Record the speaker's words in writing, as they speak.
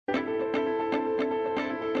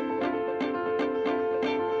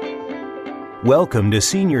Welcome to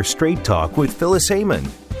Senior Straight Talk with Phyllis Heyman,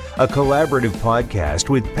 a collaborative podcast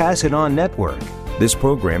with Pass It On Network. This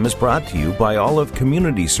program is brought to you by Olive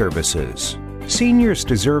Community Services. Seniors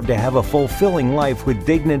deserve to have a fulfilling life with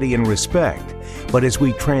dignity and respect, but as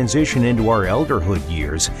we transition into our elderhood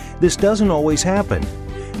years, this doesn't always happen.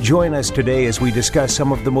 Join us today as we discuss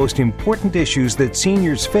some of the most important issues that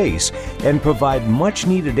seniors face and provide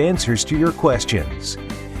much-needed answers to your questions.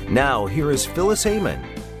 Now, here is Phyllis Heyman.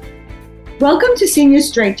 Welcome to Senior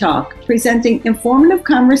Straight Talk, presenting informative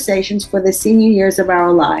conversations for the senior years of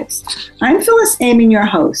our lives. I'm Phyllis Heyman, your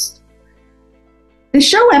host. The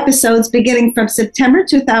show episodes beginning from September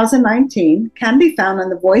 2019 can be found on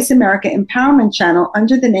the Voice America Empowerment channel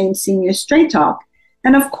under the name Senior Straight Talk.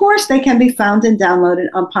 And of course, they can be found and downloaded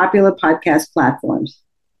on popular podcast platforms.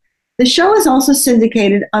 The show is also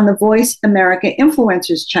syndicated on the Voice America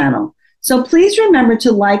Influencers channel. So please remember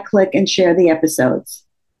to like, click, and share the episodes.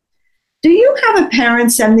 Do you have a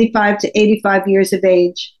parent 75 to 85 years of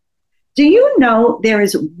age? Do you know there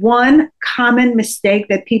is one common mistake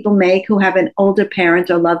that people make who have an older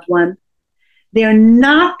parent or loved one? They're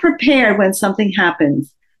not prepared when something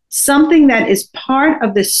happens, something that is part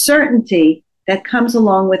of the certainty that comes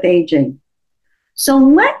along with aging. So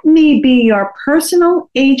let me be your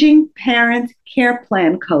personal aging parent care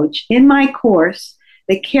plan coach in my course,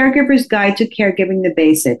 The Caregiver's Guide to Caregiving the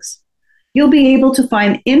Basics. You'll be able to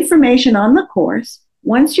find information on the course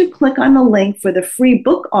once you click on the link for the free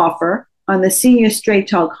book offer on the Senior Straight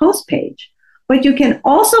Talk host page. But you can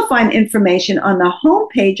also find information on the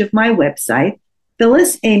homepage of my website,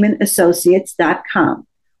 phyllisheymanassociates.com,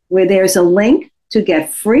 where there's a link to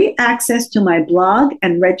get free access to my blog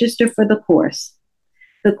and register for the course.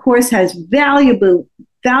 The course has valuable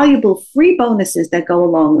free bonuses that go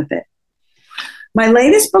along with it. My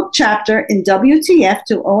latest book chapter, In WTF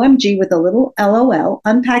to OMG with a Little LOL,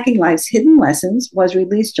 Unpacking Life's Hidden Lessons, was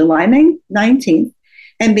released July 19th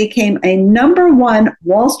and became a #1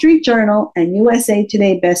 Wall Street Journal and USA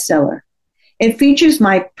Today bestseller. It features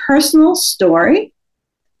my personal story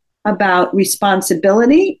about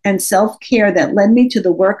responsibility and self-care that led me to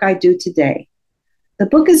the work I do today. The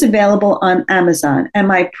book is available on Amazon, and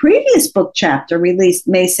my previous book chapter, released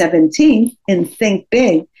May 17th in Think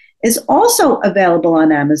Big, is also available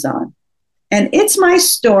on Amazon. And it's my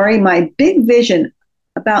story, my big vision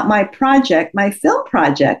about my project, my film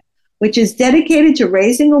project, which is dedicated to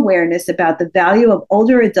raising awareness about the value of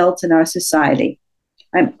older adults in our society.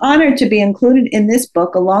 I'm honored to be included in this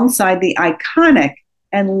book alongside the iconic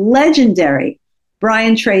and legendary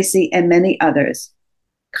Brian Tracy and many others.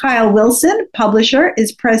 Kyle Wilson, publisher,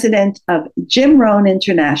 is president of Jim Rohn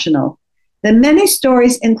International. The many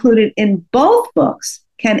stories included in both books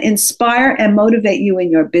can inspire and motivate you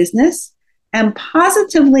in your business and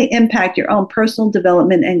positively impact your own personal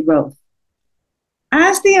development and growth.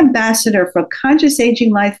 As the ambassador for Conscious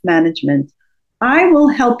Aging Life Management, I will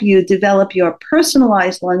help you develop your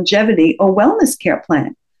personalized longevity or wellness care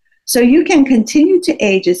plan, so you can continue to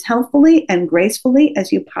age as healthfully and gracefully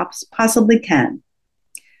as you possibly can.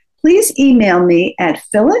 Please email me at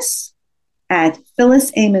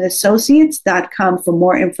phyllis@phyllisheymanassociates.com for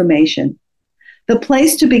more information. The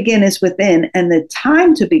place to begin is within, and the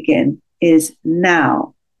time to begin is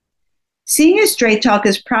now. Senior Straight Talk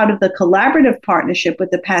is proud of the collaborative partnership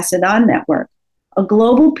with the Pass It On Network, a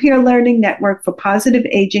global peer learning network for positive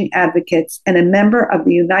aging advocates and a member of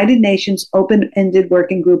the United Nations Open-Ended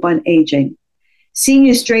Working Group on Aging.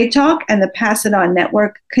 Senior Straight Talk and the Pass It On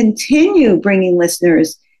Network continue bringing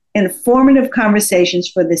listeners informative conversations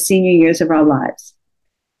for the senior years of our lives.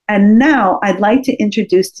 And now I'd like to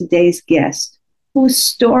introduce today's guest, whose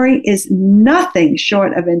story is nothing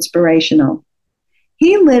short of inspirational.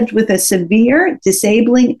 He lived with a severe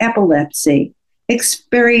disabling epilepsy,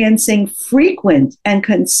 experiencing frequent and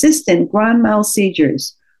consistent grand mal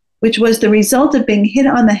seizures, which was the result of being hit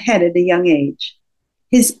on the head at a young age.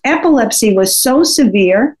 His epilepsy was so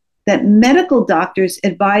severe that medical doctors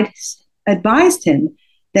advised him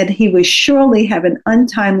that he would surely have an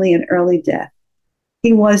untimely and early death.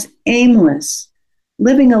 He was aimless,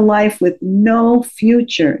 living a life with no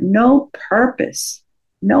future, no purpose,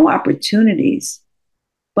 no opportunities.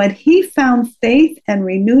 But he found faith and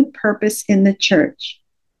renewed purpose in the church,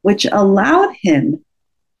 which allowed him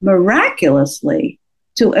miraculously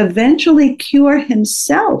to eventually cure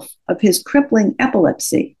himself of his crippling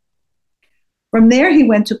epilepsy. From there, he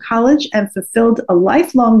went to college and fulfilled a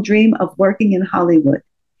lifelong dream of working in Hollywood.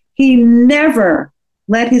 He never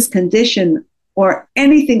let his condition or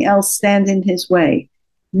anything else stand in his way,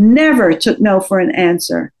 never took no for an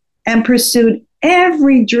answer, and pursued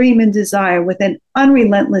every dream and desire with an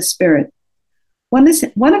unrelentless spirit. One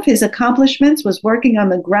of his accomplishments was working on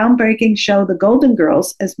the groundbreaking show The Golden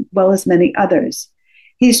Girls, as well as many others.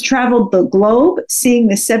 He's traveled the globe, seeing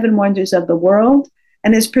the seven wonders of the world,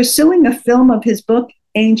 and is pursuing a film of his book,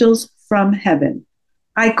 Angels from Heaven.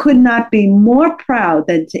 I could not be more proud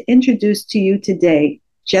than to introduce to you today,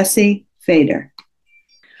 Jesse Fader.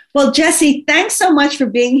 Well, Jesse, thanks so much for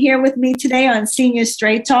being here with me today on Senior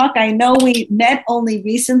Straight Talk. I know we met only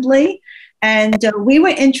recently, and we were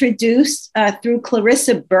introduced through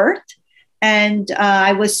Clarissa Burt. And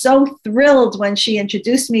I was so thrilled when she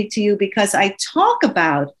introduced me to you because I talk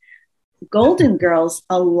about Golden Girls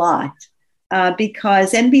a lot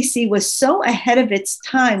because NBC was so ahead of its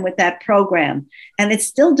time with that program. And it's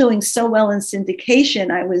still doing so well in syndication.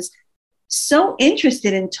 I was so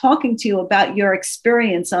interested in talking to you about your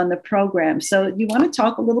experience on the program. So you want to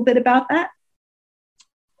talk a little bit about that?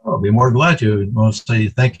 I'll be more glad to. I want to say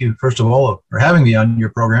thank you, first of all, for having me on your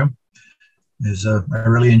program. I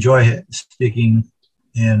really enjoy speaking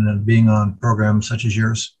and being on programs such as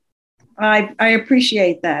yours. I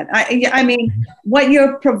appreciate that. I mean, what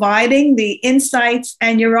you're providing, the insights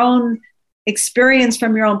and your own experience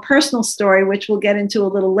from your own personal story, which we'll get into a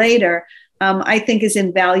little later, I think is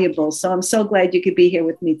invaluable. So I'm so glad you could be here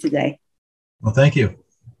with me today. Well, thank you.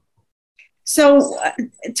 So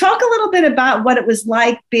talk a little bit about what it was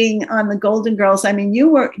like being on the Golden Girls. I mean, you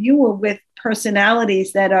were with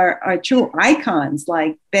personalities that are true icons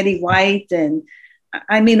like Betty White and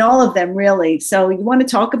I mean, all of them really. So you want to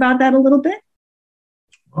talk about that a little bit?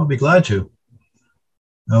 I'll be glad to.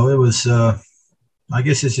 No, it was, I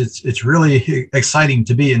guess it's really exciting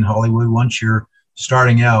to be in Hollywood once you're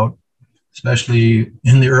starting out, especially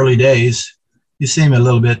in the early days. You seem a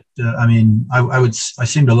little bit, I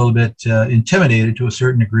seemed a little bit intimidated to a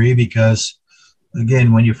certain degree because,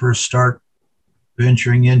 again, when you first start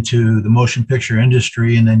venturing into the motion picture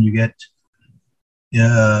industry and then you get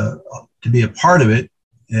to be a part of it,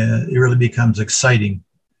 it really becomes exciting.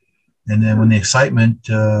 And then when the excitement,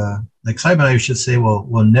 I should say,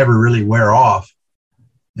 will never really wear off.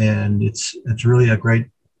 And it's really a great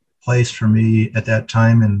place for me at that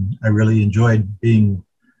time. And I really enjoyed being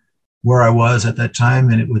where I was at that time.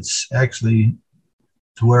 And it was actually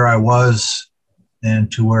to where I was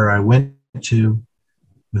and to where I went to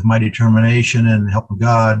with my determination and the help of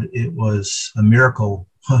God. It was a miracle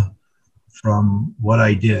from what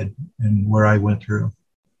I did and where I went through.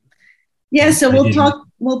 Yeah, so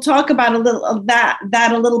we'll talk about a little of that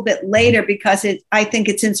a little bit later because I think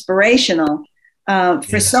it's inspirational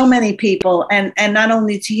for so many people, and not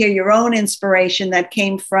only to hear your own inspiration that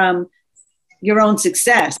came from your own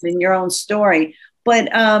success and your own story, but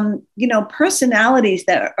personalities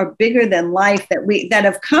that are bigger than life that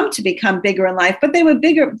have come to become bigger in life, but they were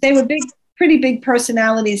pretty big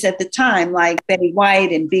personalities at the time, like Betty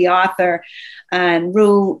White and Bea Arthur and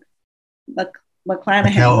Rue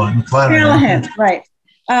McClanahan, right?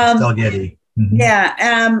 Getty. Mm-hmm.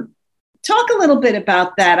 Yeah. Talk a little bit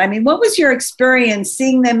about that. I mean, what was your experience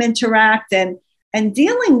seeing them interact and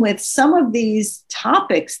dealing with some of these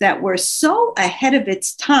topics that were so ahead of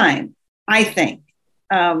its time, I think?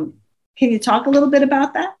 Can you talk a little bit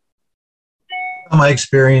about that? My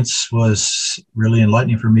experience was really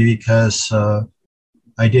enlightening for me because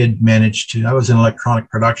I did manage to, I was in electronic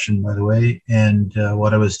production, by the way, and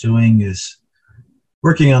what I was doing is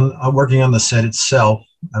working on the set itself.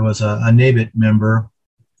 I was a NABIT member,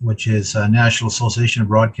 which is a National Association of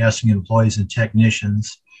Broadcasting Employees and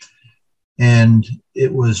Technicians. And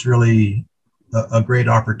it was really a great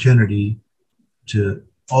opportunity to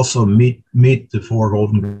also meet the four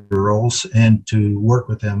Golden Girls and to work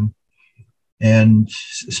with them. And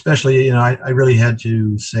especially, I really had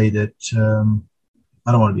to say that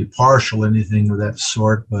I don't want to be partial or anything of that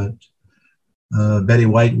sort, but Betty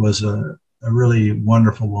White was a really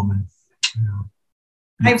wonderful woman.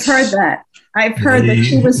 I've heard that. I've heard that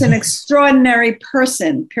she was an extraordinary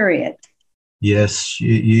person, period. Yes,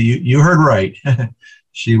 you heard right.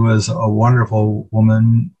 She was a wonderful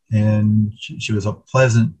woman, and she was a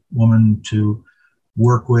pleasant woman to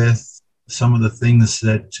work with. Some of the things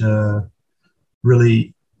that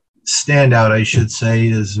really stand out, I should say,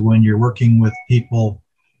 is when you're working with people,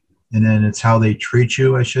 and then it's how they treat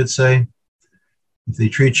you, I should say. If they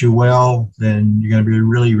treat you well, then you're going to be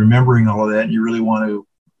really remembering all of that, and you really want to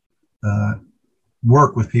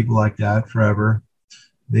work with people like that forever.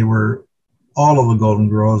 All of the Golden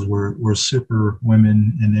Girls were super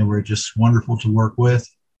women, and they were just wonderful to work with.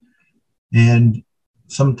 And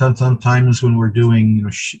sometimes when we're doing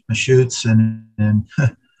shoots and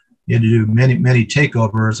you had to do many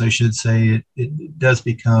takeovers, I should say, it does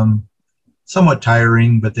become somewhat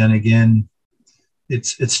tiring. But then again,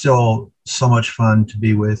 it's still so much fun to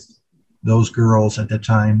be with those girls at the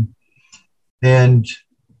time. And,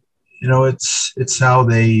 it's how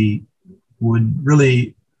they would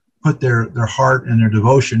really put their heart and their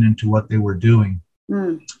devotion into what they were doing.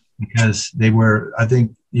 Because they were, I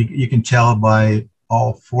think you can tell by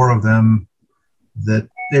all four of them that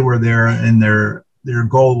they were there, and their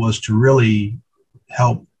goal was to really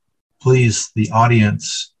help please the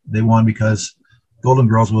audience they won, because Golden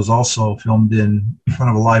Girls was also filmed in front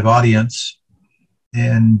of a live audience,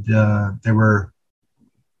 and there were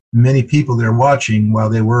many people there watching while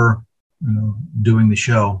they were doing the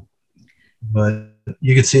show. But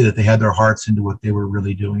you could see that they had their hearts into what they were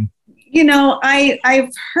really doing.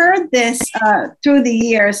 I've heard this through the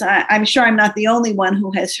years. I'm sure I'm not the only one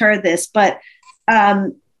who has heard this, but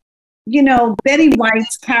Betty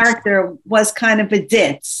White's character was kind of a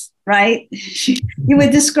ditz, right? You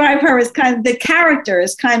would describe her as the character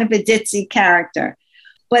as kind of a ditzy character.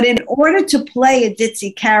 But in order to play a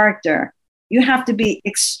ditzy character, you have to be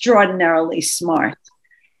extraordinarily smart.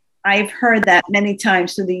 I've heard that many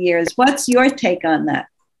times through the years. What's your take on that?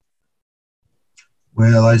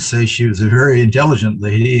 Well, I'd say she was a very intelligent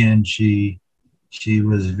lady, and she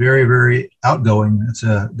was very, very outgoing. That's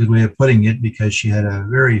a good way of putting it, because she had a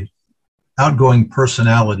very outgoing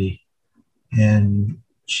personality, and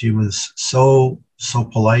she was so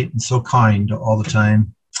polite and so kind all the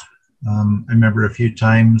time. I remember a few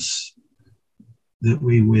times that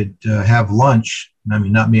we would have lunch. I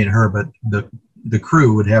mean, not me and her, but the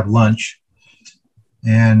crew would have lunch.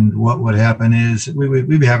 And what would happen is we'd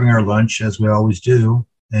be having our lunch, as we always do.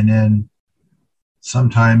 And then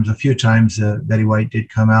sometimes, a few times, Betty White did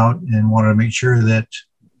come out and wanted to make sure that,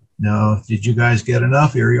 did you guys get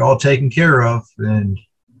enough? Are you all taken care of? And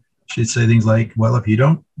she'd say things like, well, if you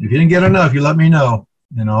didn't get enough, you let me know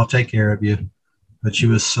and I'll take care of you. But she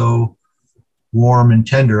was so warm and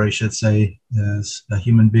tender, I should say, as a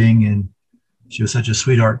human being. And she was such a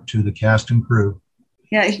sweetheart to the cast and crew.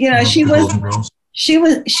 Yeah, she was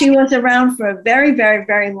around for a very, very,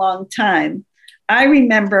 very long time. I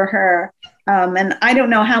remember her, and I don't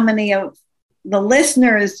know how many of the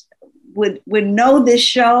listeners would know this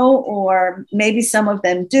show, or maybe some of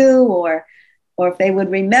them do, or if they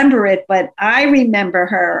would remember it. But I remember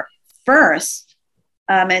her first,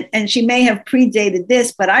 and she may have predated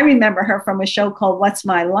this, but I remember her from a show called What's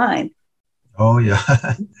My Line? Oh, yeah.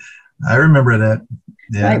 I remember that.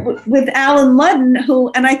 Yeah. Right? With Alan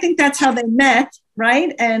Ludden, and I think that's how they met,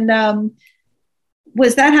 right? And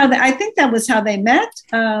was that how I think that was how they met.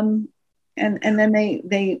 And then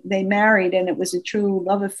they married, and it was a true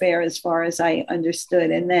love affair as far as I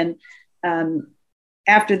understood. And then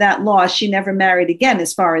after that loss, she never married again,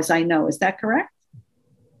 as far as I know. Is that correct?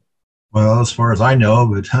 Well, as far as I know,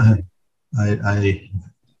 but I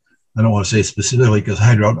don't want to say specifically, because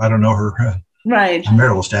I don't know her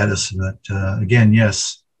marital status. But again,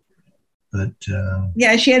 yes. But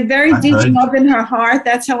yeah, she had very deep love in her heart.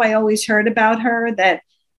 That's how I always heard about her, that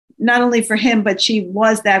not only for him, but she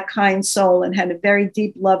was that kind soul and had a very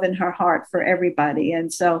deep love in her heart for everybody.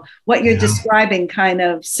 And so what you're describing kind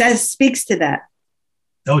of speaks to that.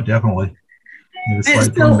 Oh, definitely. It's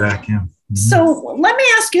like going back. Yeah. Mm-hmm. So let me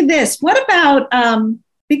ask you this. What about,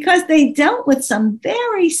 because they dealt with some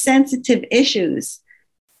very sensitive issues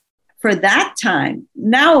for that time.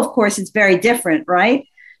 Now, of course, it's very different, right?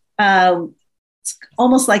 It's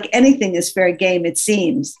almost like anything is fair game, it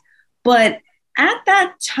seems. But at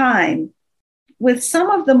that time, with some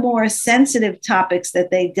of the more sensitive topics that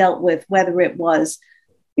they dealt with, whether it was,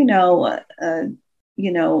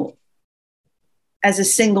 as a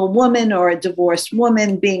single woman or a divorced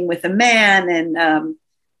woman being with a man, and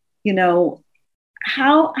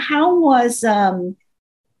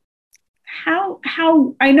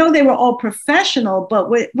how I know they were all professional, but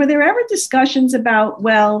were there ever discussions about,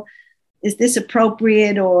 well, is this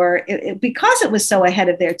appropriate, or because it was so ahead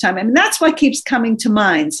of their time? I mean, that's what keeps coming to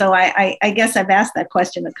mind. So I guess I've asked that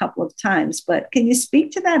question a couple of times, but can you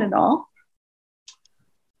speak to that at all?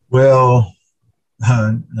 Well,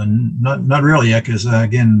 not really, because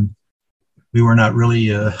again, we were not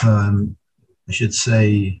really, I should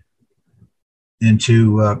say,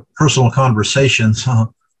 into personal conversations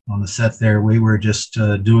on the set there. We were just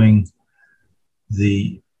doing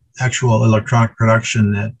the actual electronic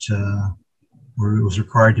production that where it was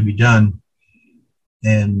required to be done.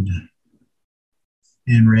 And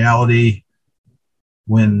in reality,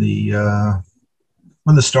 when the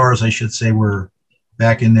stars, I should say, were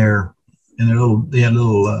back in their they had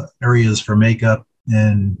little areas for makeup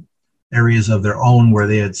and areas of their own where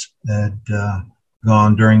they had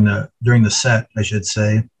gone during the set, I should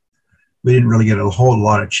say. We didn't really get a whole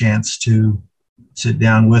lot of chance to sit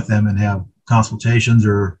down with them and have consultations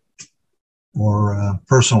or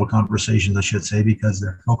personal conversations, I should say, because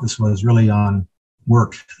their focus was really on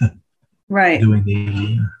work, right, doing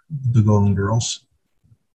the Golden Girls.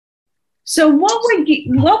 So what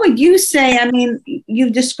would you say? I mean,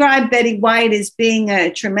 you've described Betty White as being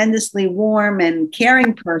a tremendously warm and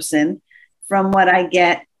caring person, from what I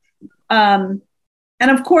get. And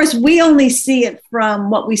of course, we only see it from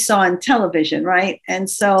what we saw on television, right? And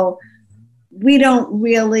so we don't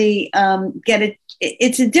really get it.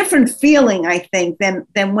 It's a different feeling, I think,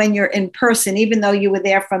 than when you're in person, even though you were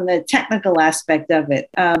there from the technical aspect of it.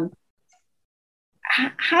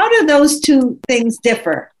 How do those two things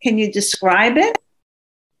differ? Can you describe it?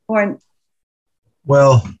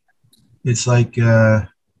 Well, it's like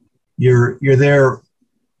you're there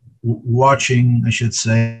watching, I should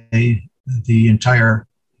say, the entire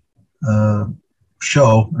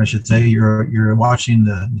show. I should say you're watching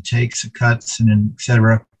the takes, the cuts, and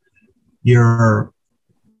etc. You're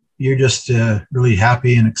just really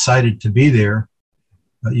happy and excited to be there.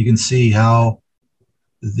 You can see how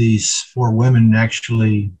these four women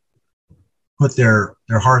actually put their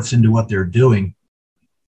hearts into what they're doing,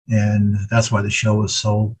 and that's why the show was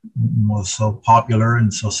so popular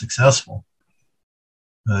and so successful.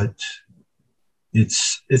 But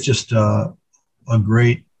it's just it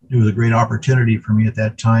was a great opportunity for me at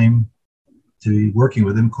that time to be working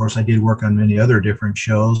with them. Of course, I did work on many other different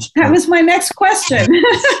shows. That was my next question.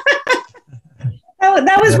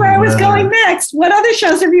 that was where I was going next. What other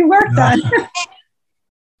shows have you worked on?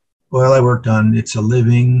 Well, I worked on It's a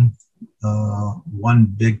Living, One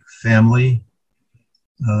Big Family.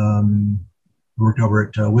 Worked over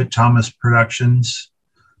at Whit Thomas Productions.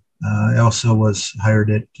 I also was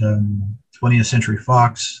hired at 20th Century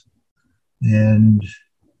Fox and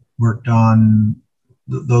worked on,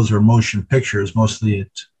 those are motion pictures, mostly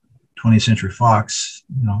at 20th Century Fox,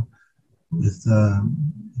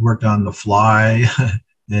 worked on The Fly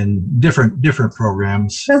and different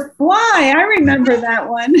programs. The Fly, I remember that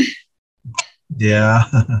one. Yeah,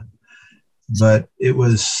 but it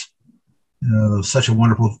was such a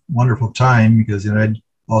wonderful time because I'd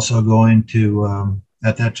also go into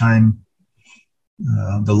at that time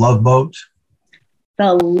The Love Boat.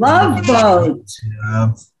 The Love Boat.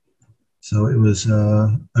 Yeah, so it was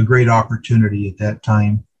a great opportunity at that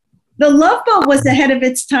time. The Love Boat was ahead of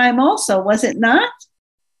its time, also, was it not?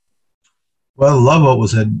 Well, The Love Boat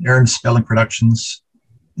was at Aaron Spelling Productions,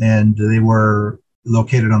 and they were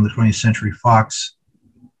located on the 20th Century Fox,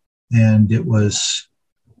 and it was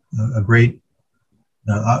a great.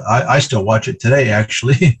 I still watch it today,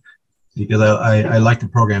 actually, because I like the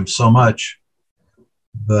program so much.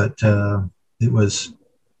 But it was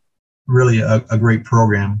really a great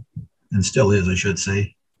program, and still is, I should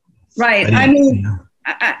say. Right.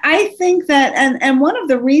 I think that, and one of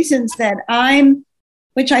the reasons that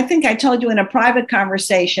which I think I told you in a private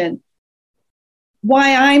conversation,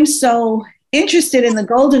 why I'm so interested in the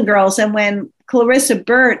Golden Girls, and when Clarissa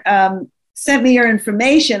Burt sent me your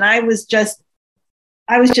information, I was just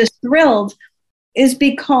thrilled, is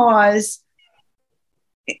because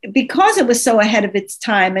it was so ahead of its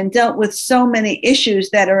time and dealt with so many issues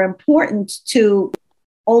that are important to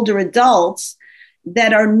older adults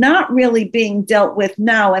that are not really being dealt with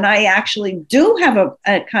now. And I actually do have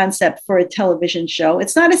a concept for a television show.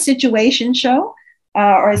 It's not a situation show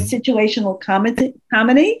or a situational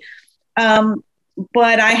comedy.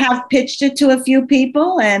 But I have pitched it to a few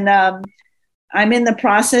people, and I'm in the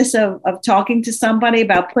process of talking to somebody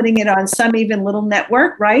about putting it on some even little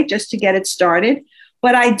network, right, just to get it started.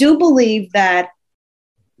 But I do believe that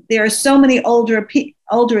there are so many older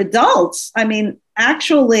adults. I mean,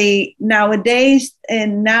 actually nowadays,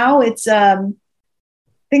 and now it's I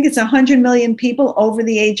think it's 100 million people over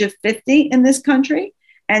the age of 50 in this country,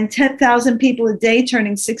 and 10,000 people a day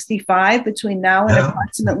turning 65 between now and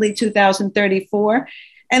approximately 2034.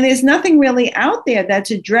 And there's nothing really out there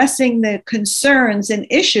that's addressing the concerns and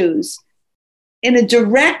issues in a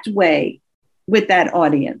direct way with that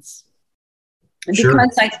audience. And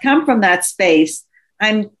because I come from that space,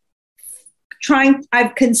 I've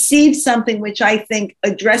conceived something which I think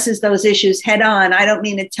addresses those issues head on. I don't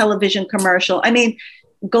mean a television commercial. I mean,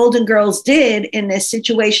 Golden Girls did in this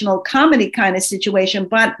situational comedy kind of situation,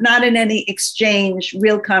 but not in any exchange,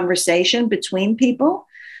 real conversation between people.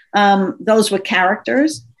 Those were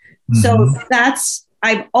characters. Mm-hmm. So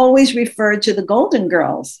I've always referred to the Golden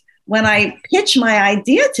Girls. When I pitch my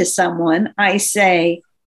idea to someone, I say,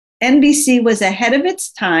 NBC was ahead of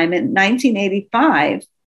its time in 1985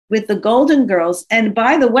 with the Golden Girls. And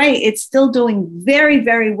by the way, it's still doing very,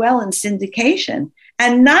 very well in syndication.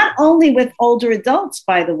 And not only with older adults,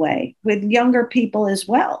 by the way, with younger people as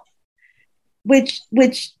well, which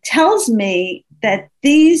tells me that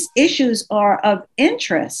these issues are of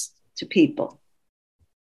interest to people.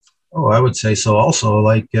 Oh, I would say so also,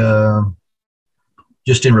 like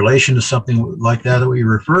just in relation to something like that we're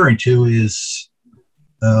referring to is,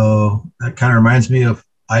 that kind of reminds me of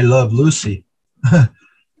I Love Lucy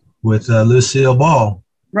with Lucille Ball.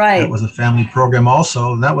 Right. That was a family program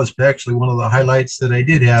also. And that was actually one of the highlights that I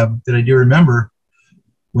do remember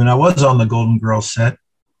when I was on the Golden Girls set.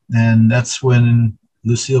 And that's when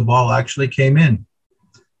Lucille Ball actually came in.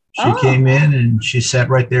 She came in and she sat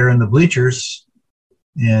right there in the bleachers.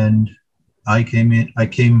 And I came in,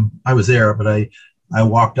 I was there, but I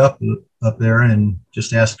walked up there and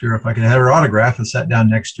just asked her if I could have her autograph and sat down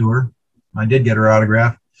next to her. I did get her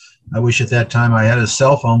autograph. I wish at that time I had a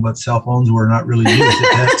cell phone, but cell phones were not really used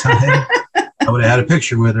at that time. I would have had a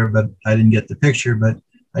picture with her, but I didn't get the picture, but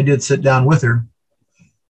I did sit down with her.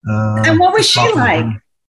 And what was she like?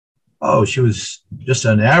 Oh, she was just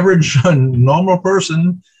an average, normal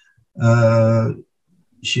person.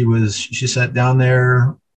 She sat down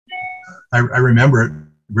there. I remember it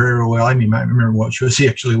very well. I mean, I remember what she was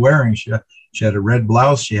actually wearing. She had a red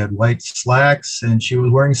blouse, she had white slacks, and she was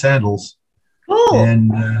wearing sandals. Cool.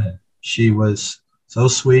 And she was so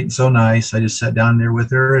sweet and so nice. I just sat down there with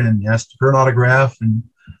her and asked for an autograph and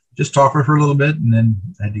just talked with her a little bit. And then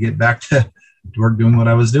I had to get back to work doing what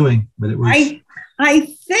I was doing. But it was. I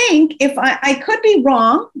think if I could be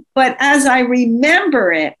wrong, but as I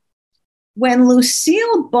remember it, when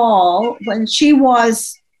Lucille Ball, what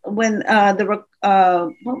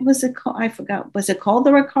was it called? I forgot. Was it called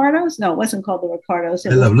The Ricardos? No, it wasn't called The Ricardos.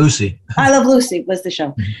 I Love Lucy. I Love Lucy was the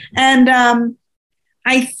show. And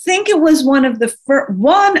I think it was one of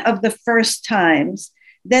the first times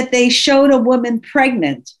that they showed a woman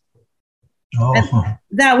pregnant. Oh. And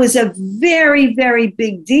that was a very, very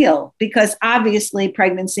big deal because obviously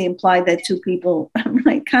pregnancy implied that two people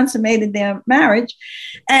consummated their marriage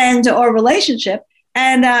or relationship.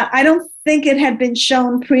 And I don't think it had been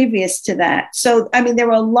shown previous to that. So, I mean, there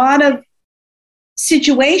were a lot of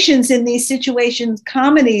situations in these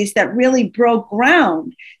comedies that really broke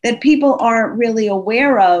ground that people aren't really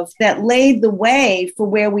aware of that laid the way for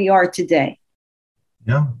where we are today.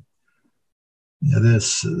 Yeah. Yeah,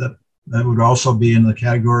 that would also be in the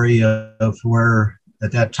category of where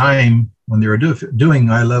at that time when they were doing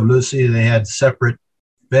I Love Lucy, they had separate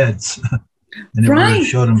beds and they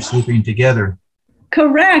showed them sleeping together.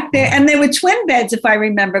 Correct. And they were twin beds, if I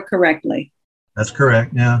remember correctly. That's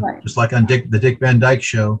correct. Yeah. Right. Just like on the Dick Van Dyke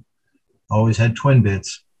Show, always had twin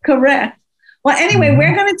beds. Correct. Well, anyway,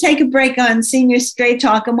 we're going to take a break on Senior Straight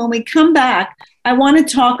Talk. And when we come back, I want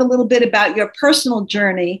to talk a little bit about your personal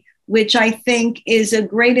journey, which I think is a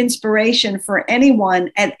great inspiration for anyone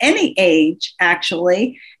at any age,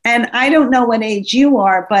 actually. And I don't know what age you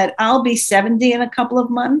are, but I'll be 70 in a couple of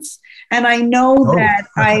months. And I know that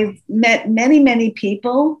I've met many, many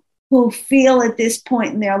people who feel at this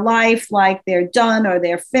point in their life like they're done or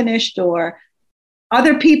they're finished, or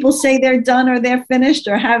other people say they're done or they're finished,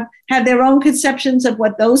 or have their own conceptions of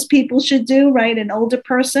what those people should do, right? An older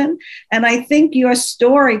person. And I think your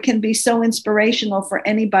story can be so inspirational for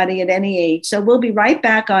anybody at any age. So we'll be right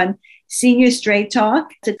back on Senior Straight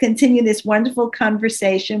Talk to continue this wonderful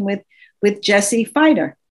conversation with Jessie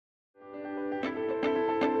Feider.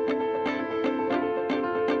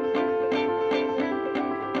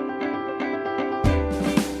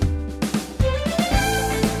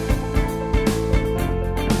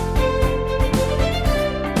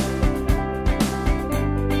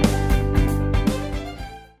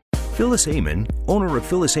 Phyllis Amon, owner of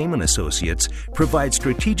Phyllis Amon Associates, provides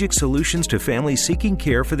strategic solutions to families seeking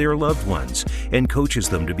care for their loved ones and coaches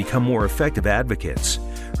them to become more effective advocates.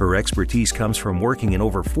 Her expertise comes from working in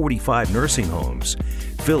over 45 nursing homes.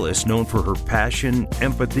 Phyllis, known for her passion,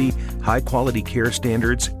 empathy, high-quality care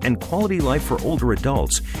standards, and quality life for older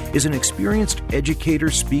adults, is an experienced educator,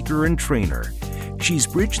 speaker, and trainer. She's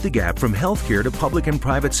bridged the gap from healthcare to public and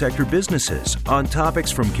private sector businesses on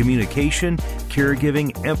topics from communication,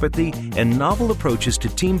 caregiving, empathy, and novel approaches to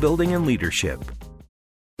team building and leadership.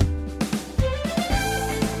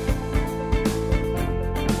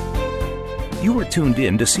 You are tuned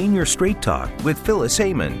in to Senior Straight Talk with Phyllis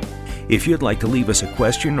Amon. If you'd like to leave us a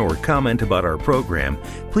question or comment about our program,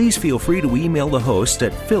 please feel free to email the host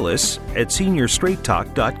at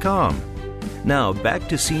phyllis@seniorstraighttalk.com. Now back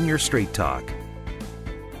to Senior Straight Talk.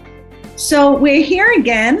 So we're here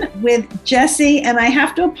again with Jessie, and I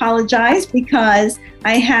have to apologize because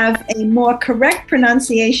I have a more correct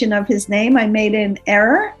pronunciation of his name. I made an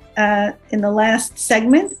error in the last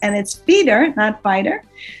segment, and it's Feeder, not Fighter.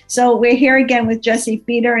 So we're here again with Jesse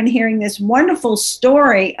Feeder and hearing this wonderful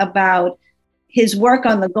story about his work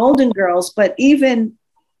on the Golden Girls. But even,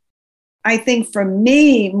 I think for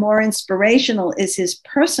me, more inspirational is his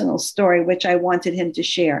personal story, which I wanted him to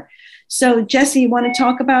share. So Jesse, you want to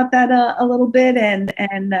talk about that a little bit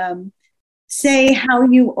and say how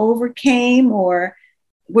you overcame or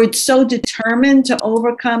were so determined to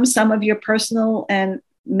overcome some of your personal and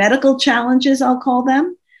medical challenges, I'll call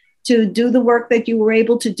them, to do the work that you were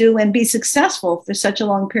able to do and be successful for such a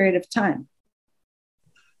long period of time?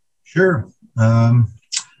 Sure.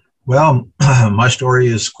 Well, my story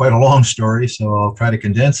is quite a long story, so I'll try to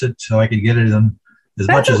condense it so I can get it in as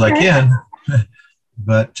much as I can.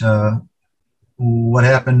 But what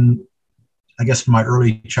happened, I guess, from my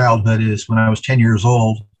early childhood is when I was 10 years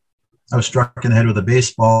old, I was struck in the head with a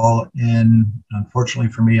baseball, and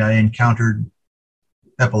unfortunately for me, I encountered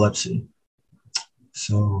epilepsy.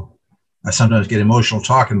 So I sometimes get emotional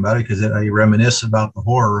talking about it because I reminisce about the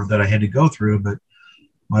horror that I had to go through. But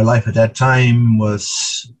my life at that time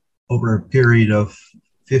was over a period of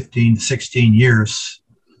 15, 16 years.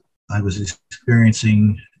 I was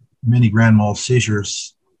experiencing many grand mal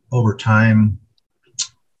seizures over time,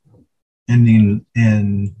 ending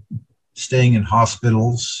in staying in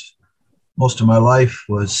hospitals. Most of my life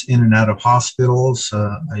was in and out of hospitals.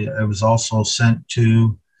 I was also sent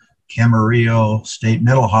to Camarillo State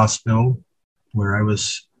Mental Hospital, where I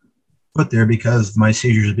was put there because my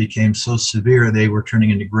seizures became so severe they were turning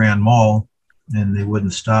into grand mal and they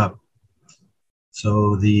wouldn't stop.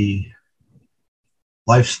 So the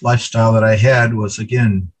lifestyle that I had was,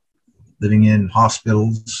 again, living in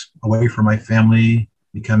hospitals, away from my family,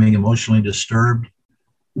 becoming emotionally disturbed.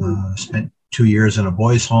 Spent 2 years in a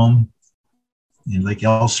boys' home in Lake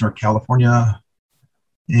Elsinore, California.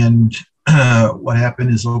 And what happened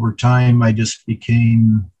is over time, I just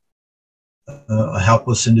became a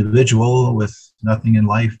helpless individual with nothing in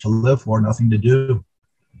life to live for, nothing to do,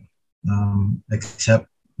 except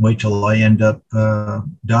wait till I end up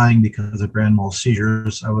dying because of grand mal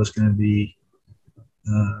seizures. I was going to be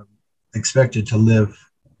expected to live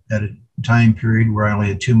at a time period where I only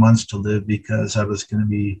had 2 months to live because I was going to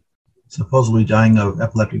be supposedly dying of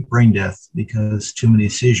epileptic brain death because too many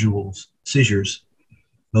seizures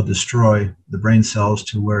will destroy the brain cells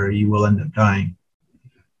to where you will end up dying.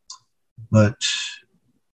 But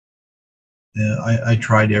I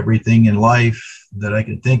tried everything in life that I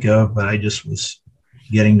could think of, but I just was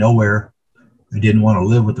getting nowhere. I didn't want to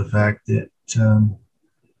live with the fact that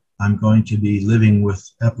I'm going to be living with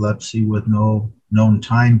epilepsy with no known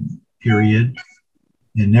time period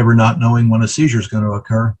and never not knowing when a seizure is going to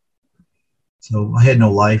occur. So I had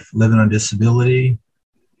no life, living on disability,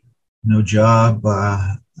 no job.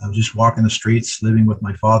 I was just walking the streets, living with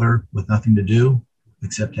my father with nothing to do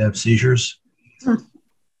except to have seizures.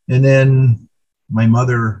 And then my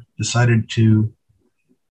mother decided to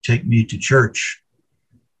take me to church.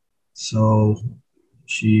 So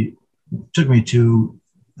she took me to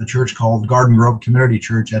a church called Garden Grove Community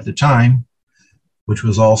Church at the time, which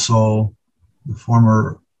was also the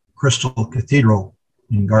former Crystal Cathedral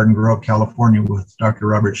in Garden Grove, California, with Dr.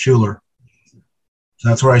 Robert Schuller. So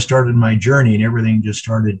that's where I started my journey, and everything just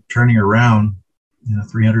started turning around in a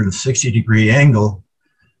 360-degree angle.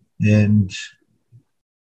 And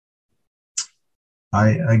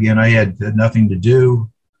I had nothing to do.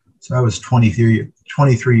 So I was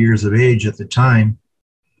 23 years of age at the time,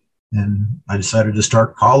 and I decided to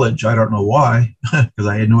start college. I don't know why, because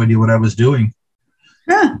I had no idea what I was doing.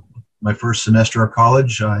 Huh. My first semester of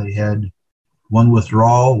college, I had one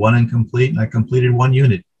withdrawal, one incomplete, and I completed one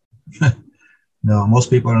unit. Now, most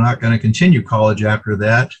people are not going to continue college after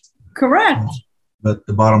that. Correct. But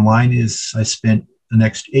the bottom line is I spent the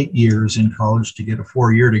next 8 years in college to get a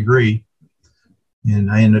 4-year degree. And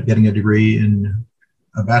I ended up getting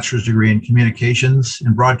a bachelor's degree in communications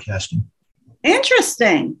and broadcasting.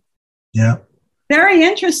 Interesting. Yeah. Very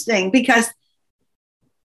interesting because,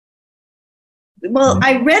 well,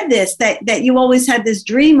 I read this, that you always had this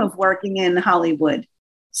dream of working in Hollywood.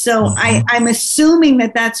 So I'm assuming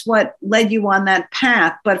that that's what led you on that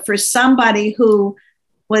path. But for somebody who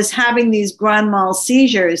was having these grand mal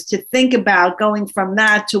seizures, to think about going from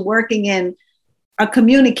that to working in a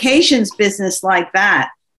communications business like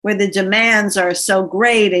that, where the demands are so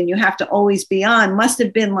great and you have to always be on, must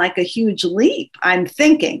have been like a huge leap, I'm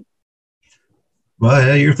thinking. Well,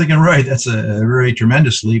 yeah, you're thinking right. That's a very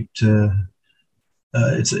tremendous leap to,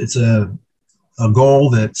 it's a goal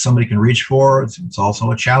that somebody can reach for. It's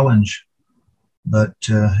also a challenge, but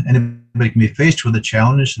anybody can be faced with a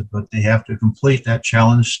challenge, but they have to complete that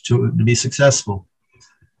challenge to be successful.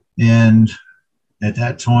 And at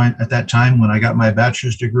that time, when I got my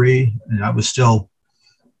bachelor's degree, and I was still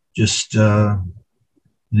just an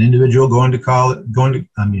individual going to college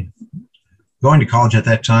at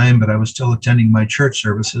that time, but I was still attending my church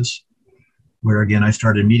services, where again, I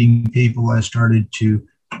started meeting people. I started to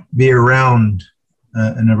be around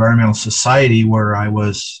an environmental society where I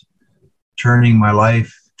was turning my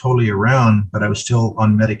life totally around, but I was still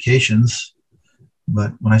on medications.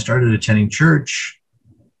 But when I started attending church,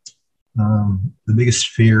 the biggest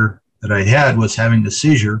fear that I had was having a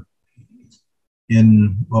seizure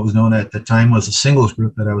in what was known at the time was a singles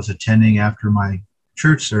group that I was attending after my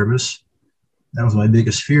church service. That was my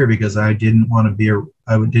biggest fear, because I didn't want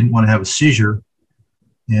to have a seizure.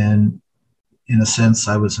 And in a sense,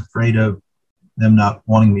 I was afraid of them not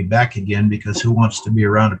wanting me back again, because who wants to be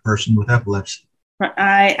around a person with epilepsy?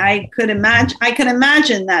 I could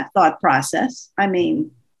imagine that thought process. I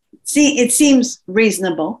mean, it seems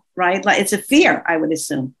reasonable, right? Like it's a fear, I would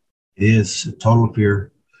assume. It is a total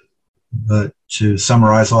fear. But to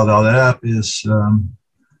summarize all that up is the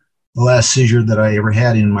last seizure that I ever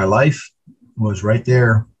had in my life was right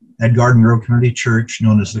there at Garden Grove Community Church,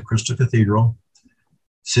 known as the Crystal Cathedral.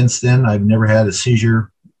 Since then, I've never had a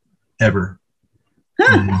seizure ever.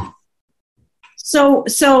 Huh.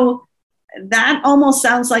 So that almost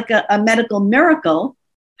sounds like a medical miracle.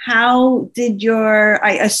 How did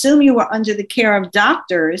I assume you were under the care of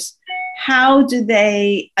doctors. How do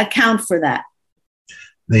they account for that?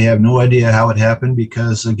 They have no idea how it happened,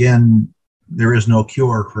 because again, there is no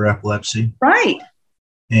cure for epilepsy. Right.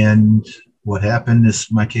 And what happened is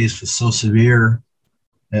my case was so severe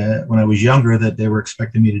when I was younger that they were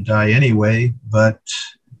expecting me to die anyway. But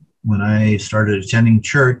when I started attending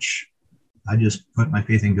church, I just put my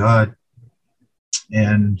faith in God.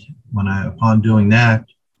 And upon doing that,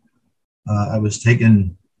 I was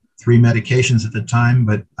taking 3 medications at the time,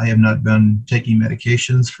 but I have not been taking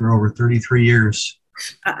medications for over 33 years.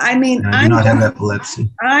 I mean, I do not have epilepsy.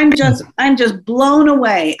 I'm just blown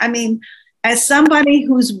away. I mean, as somebody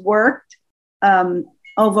who's worked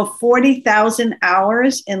over 40,000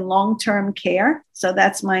 hours in long-term care, so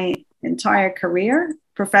that's my entire career,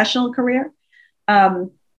 professional career.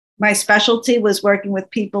 My specialty was working with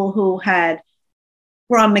people who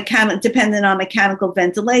were dependent on mechanical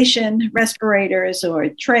ventilation, respirators, or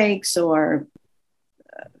trachs, or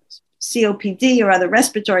COPD, or other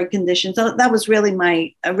respiratory conditions. So that was really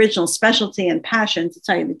my original specialty and passion, to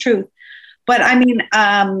tell you the truth. But I mean,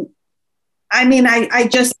 I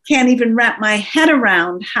just can't even wrap my head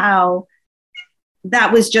around how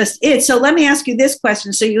that was just it. So let me ask you this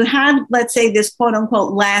question. So you had, let's say, this quote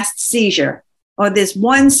unquote last seizure, or this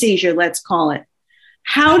one seizure, let's call it.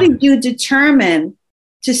 How did you determine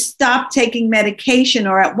to stop taking medication,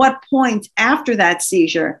 or at what point after that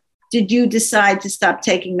seizure did you decide to stop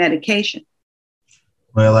taking medication?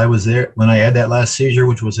 Well, I was there when I had that last seizure,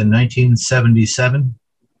 which was in 1977.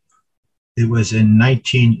 It was in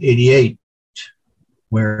 1988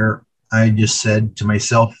 where I just said to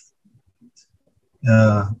myself,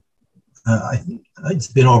 it's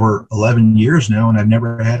been over 11 years now, and I've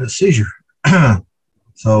never had a seizure.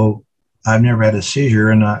 So I've never had a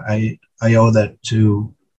seizure, and I owe it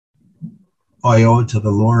to the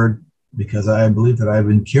Lord, because I believe that I've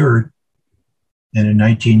been cured. And in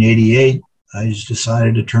 1988, I just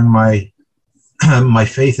decided to turn my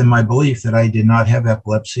faith and my belief that I did not have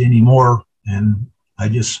epilepsy anymore. And I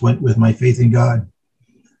just went with my faith in God.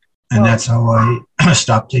 And that's how I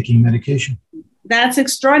stopped taking medication. That's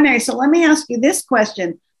extraordinary. So let me ask you this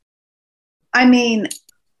question. I mean,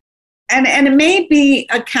 and it may be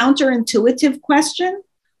a counterintuitive question,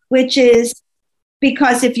 which is,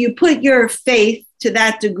 because if you put your faith to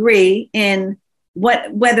that degree in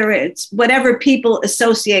whether it's whatever people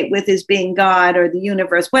associate with as being God or the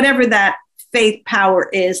universe, whatever that faith power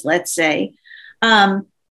is, let's say,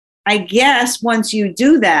 I guess once you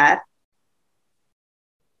do that,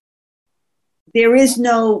 there is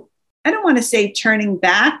no, I don't want to say turning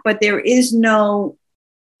back, but there is no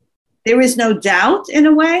doubt in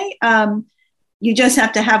a way. You just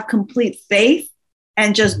have to have complete faith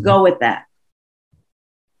and just go with that.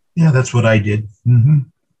 Yeah, that's what I did. Mm-hmm.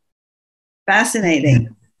 Fascinating. Yeah.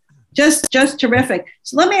 Just terrific.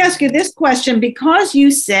 So let me ask you this question, because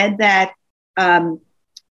you said that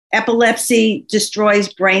epilepsy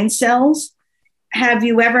destroys brain cells. Have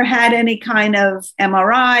you ever had any kind of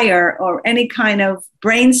MRI or any kind of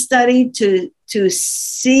brain study to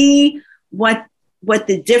see what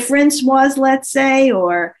the difference was, let's say,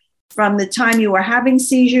 or from the time you were having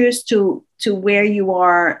seizures to where you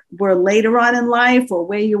were later on in life, or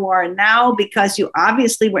where you are now, because you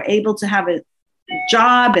obviously were able to have a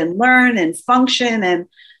job and learn and function. And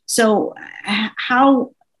So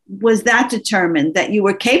how was that determined that you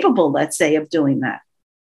were capable, let's say, of doing that?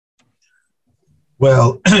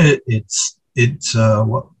 Well, it's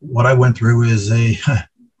what I went through is a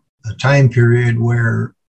time period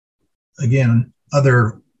where, again,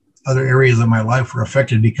 other areas of my life were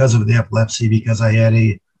affected because of the epilepsy, because I had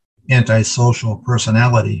a antisocial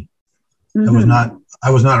personality. Mm-hmm.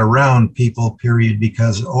 I was not around people, period,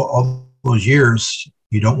 because all those years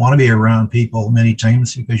you don't want to be around people many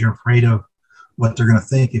times because you're afraid of what they're going to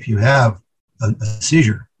think if you have a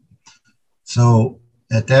seizure. So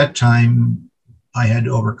at that time, I had to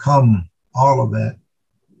overcome all of that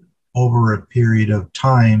over a period of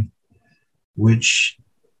time, which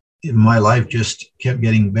in my life just kept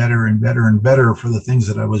getting better and better and better for the things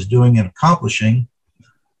that I was doing and accomplishing.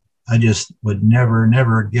 I just would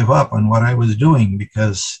never give up on what I was doing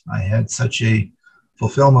because I had such a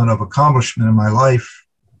fulfillment of accomplishment in my life,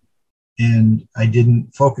 and I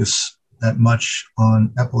didn't focus that much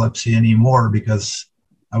on epilepsy anymore because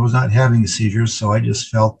I was not having seizures. So I just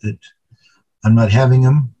felt that I'm not having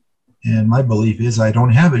them, and my belief is I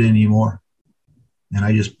don't have it anymore. And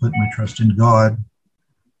I just put my trust in God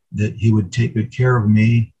that He would take good care of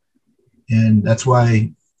me. And that's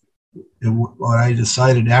why what I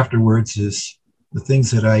decided afterwards is the things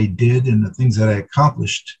that I did and the things that I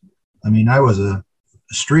accomplished. I mean, I was a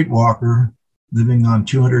streetwalker living on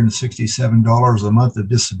 $267 a month of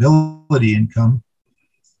disability income.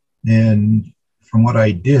 And from what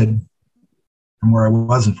I did, from where I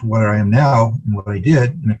was and from where I am now, and what I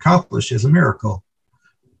did and accomplished is a miracle.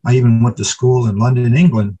 I even went to school in London,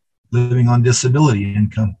 England, living on disability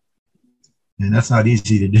income. And that's not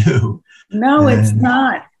easy to do. No, and it's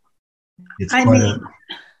not. It's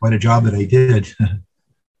quite a job that I did.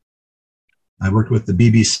 I worked with the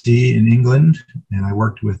BBC in England, and I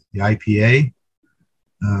worked with the IPA.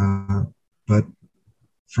 But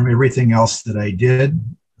from everything else that I did,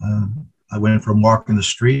 I went from walking the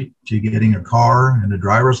street to getting a car and a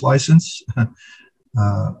driver's license.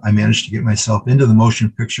 I managed to get myself into the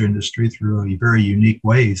motion picture industry through very unique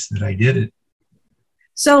ways that I did it.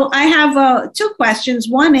 So I have two questions.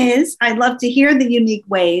 One is, I'd love to hear the unique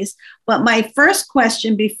ways, but my first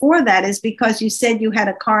question before that is because you said you had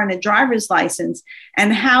a car and a driver's license,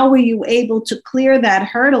 and how were you able to clear that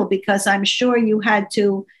hurdle? Because I'm sure you had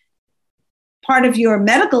to, part of your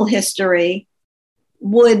medical history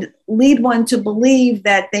would lead one to believe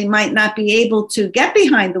that they might not be able to get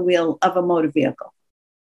behind the wheel of a motor vehicle.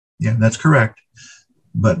 Yeah, that's correct.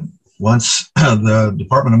 But once the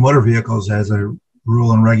Department of Motor Vehicles has a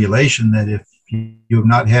rule and regulation that if you have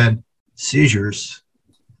not had seizures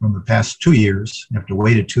from the past 2 years, you have to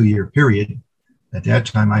wait a 2-year period. At that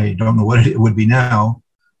time, I don't know what it would be now,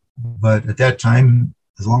 but at that time,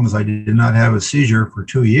 as long as I did not have a seizure for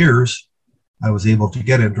 2 years, I was able to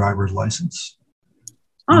get a driver's license.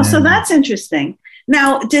 Oh, so that's interesting.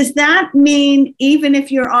 Now, does that mean even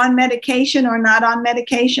if you're on medication or not on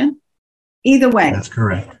medication? Either way. That's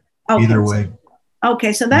correct. Okay. Either way.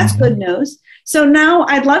 Okay, so that's good news. So now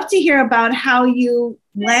I'd love to hear about how you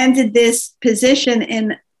landed this position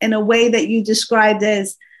in a way that you described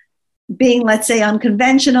as being, let's say,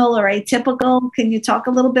 unconventional or atypical. Can you talk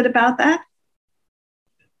a little bit about that?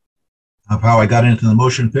 Of how I got into the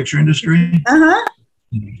motion picture industry? Uh-huh.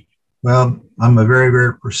 Well, I'm a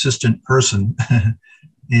very persistent person.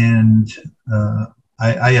 And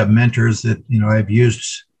I have mentors that, I've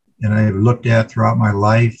used and I've looked at throughout my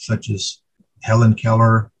life, such as Helen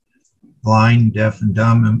Keller, blind, deaf, and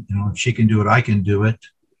dumb. And, if she can do it, I can do it.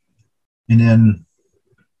 And then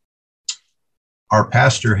our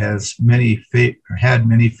pastor has had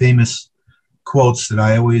many famous quotes that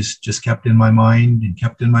I always just kept in my mind and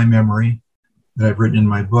kept in my memory that I've written in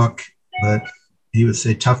my book. But he would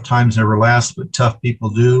say, tough times never last, but tough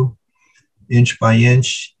people do. Inch by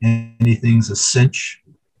inch, anything's a cinch.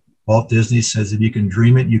 Walt Disney says, if you can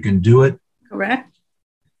dream it, you can do it. Correct.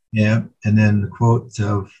 Yeah. And then the quote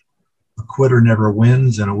of, a quitter never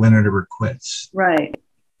wins and a winner never quits. Right.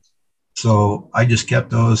 So I just kept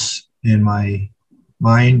those in my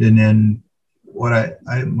mind. And then what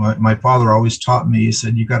my father always taught me, he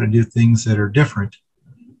said, you got to do things that are different.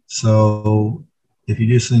 So if you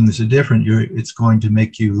do things that are different, it's going to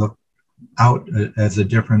make you look out as a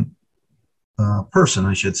different person,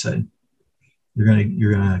 I should say.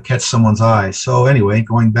 You're gonna catch someone's eye. So anyway,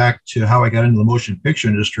 going back to how I got into the motion picture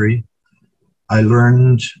industry, I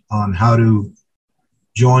learned on how to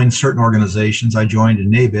join certain organizations. I joined a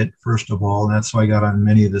NABIT, first of all, and that's how I got on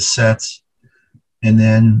many of the sets. And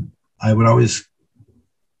then I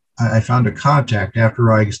found a contact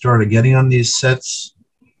after I started getting on these sets,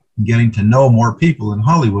 getting to know more people in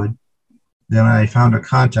Hollywood. then I found a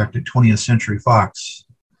contact at 20th Century Fox.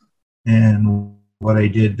 And what I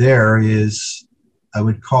did there is I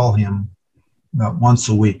would call him about once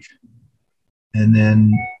a week. And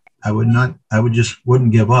then I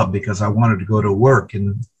wouldn't give up because I wanted to go to work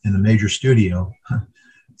in the major studio.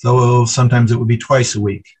 So sometimes it would be twice a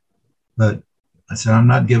week. But I said, I'm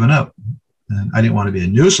not giving up. And I didn't want to be a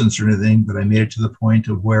nuisance or anything, but I made it to the point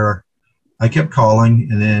of where I kept calling.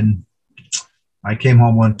 And then I came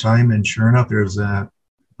home one time, and sure enough, there's a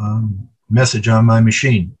message on my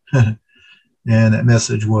machine. And that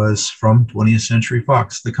message was from 20th Century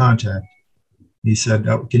Fox, the contact. He said,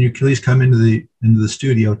 can you please come into the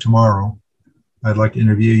studio tomorrow? I'd like to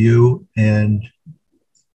interview you. And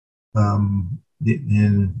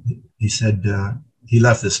he said, he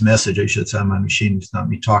left this message, I should say, on my machine. It's not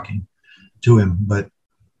me talking to him, but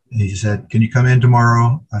he said, can you come in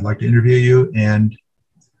tomorrow? I'd like to interview you. And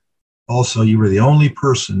also, you were the only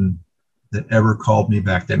person that ever called me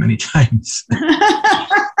back that many times.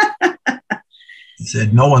 He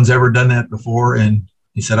said, no one's ever done that before. And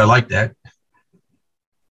he said, I like that.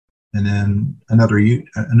 And then another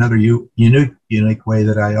unique way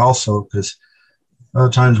that I also, because a lot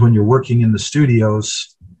of times when you're working in the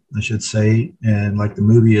studios, I should say, and like the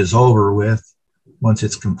movie is over with, once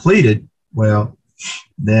it's completed, well,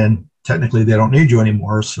 then technically they don't need you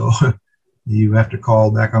anymore. So you have to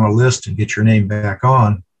call back on a list and get your name back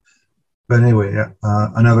on. But anyway,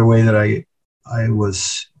 another way that I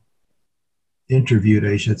was interviewed,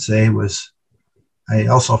 I should say, was I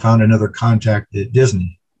also found another contact at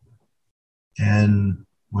Disney. And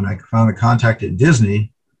when I found a contact at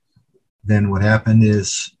Disney, then what happened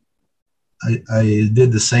is I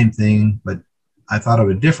did the same thing, but I thought of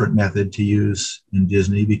a different method to use in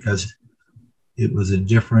Disney because it was a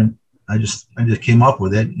different, I just came up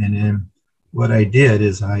with it. And then what I did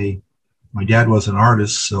is my dad was an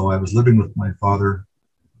artist, so I was living with my father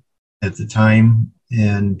at the time,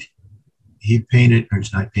 and he painted, or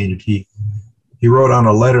it's not painted, he wrote on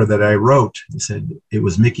a letter that I wrote, he said it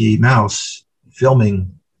was Mickey Mouse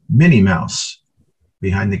filming Minnie Mouse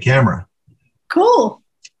behind the camera. Cool.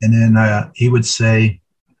 And then he would say,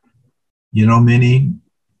 you know, Minnie,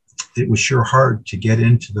 it was sure hard to get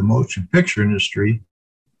into the motion picture industry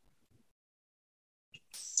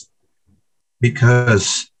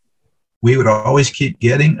because we would always keep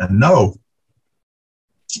getting a no.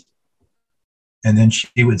 And then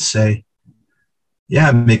she would say,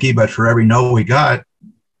 yeah, Mickey, but for every no we got,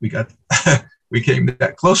 we came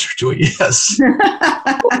that closer to a yes.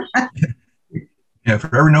 Yeah,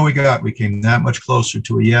 for every no we got, we came that much closer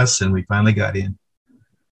to a yes, and we finally got in.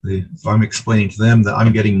 So I'm explaining to them that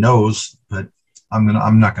I'm getting no's, but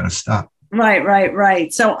I'm not gonna stop.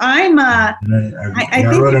 Right. So I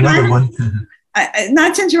wrote another one.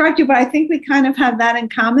 Not to interrupt you, but I think we kind of have that in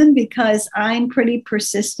common because I'm pretty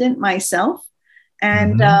persistent myself,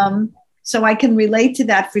 and so I can relate to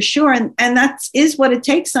that for sure. And that is what it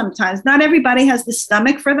takes sometimes. Not everybody has the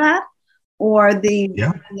stomach for that, or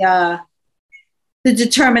the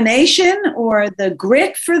determination or the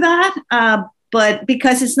grit for that. But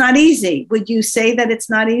because it's not easy, would you say that it's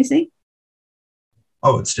not easy?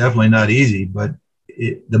 Oh, it's definitely not easy, but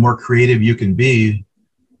the more creative you can be,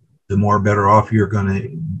 the more better off you're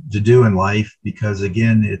going to do in life, because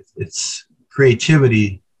again, it's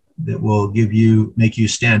creativity that will make you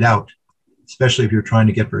stand out, especially if you're trying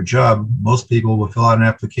to get for a job. Most people will fill out an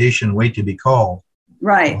application and wait to be called.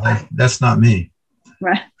 Right. Well, that's not me.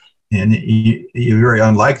 Right. And you're very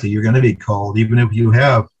unlikely you're going to be called. Even if you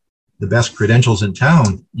have the best credentials in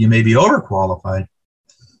town, you may be overqualified.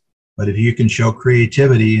 But if you can show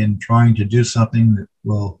creativity in trying to do something that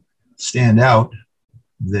will stand out,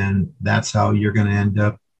 then that's how you're going to end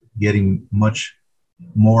up getting much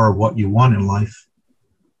more of what you want in life.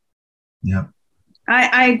 Yeah.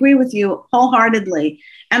 I agree with you wholeheartedly.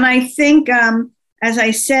 And I think, as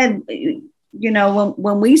I said,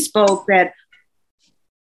 when we spoke, that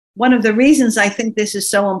one of the reasons I think this is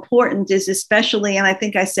so important is especially, and I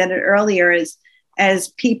think I said it earlier, is as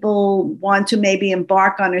people want to maybe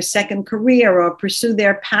embark on a second career or pursue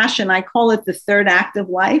their passion. I call it the third act of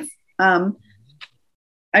life. I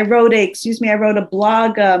wrote a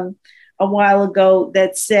blog a while ago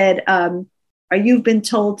that said, have you been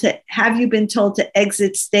told to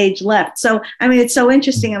exit stage left? So, I mean, it's so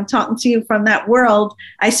interesting. I'm talking to you from that world.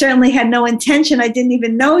 I certainly had no intention. I didn't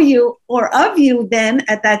even know you or of you then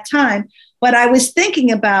at that time. But I was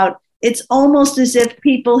thinking about, it's almost as if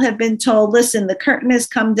people have been told, listen, the curtain has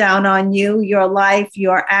come down on you, your life,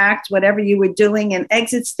 your act, whatever you were doing, and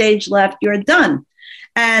exit stage left, you're done.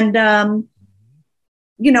 And,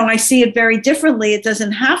 I see it very differently. It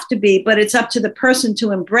doesn't have to be, but it's up to the person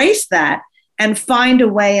to embrace that and find a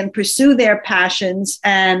way and pursue their passions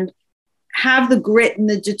and have the grit and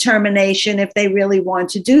the determination if they really want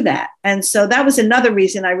to do that. And so that was another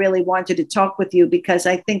reason I really wanted to talk with you, because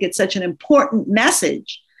I think it's such an important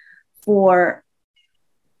message for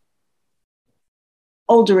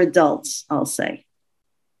older adults, I'll say.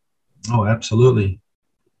 Oh, absolutely.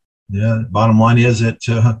 Yeah. Bottom line is that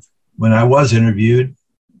when I was interviewed,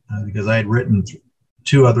 because I had written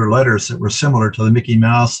 2 other letters that were similar to the Mickey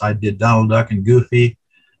Mouse, I did Donald Duck and Goofy.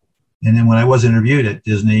 And then when I was interviewed at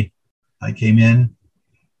Disney, I came in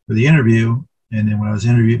for the interview. And then when I was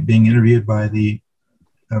being interviewed by the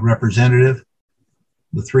representative,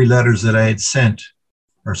 the 3 letters that I had sent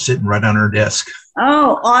are sitting right on her desk.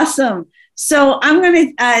 Oh, awesome. So I'm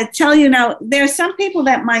going to tell you now, there's some people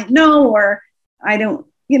that might know, or I don't,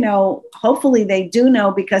 hopefully they do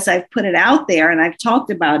know, because I've put it out there and I've talked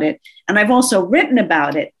about it. And I've also written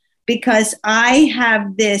about it, because I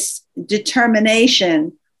have this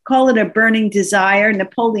determination, call it a burning desire.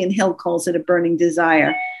 Napoleon Hill calls it a burning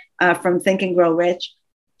desire, from Think and Grow Rich,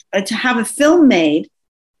 to have a film made.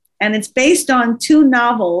 And it's based on 2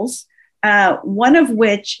 novels, one of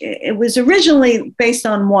which, it was originally based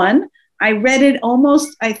on one. I read it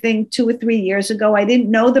almost, I think, 2 or 3 years ago. I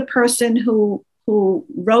didn't know the person who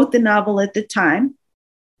wrote the novel at the time.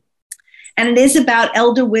 And it is about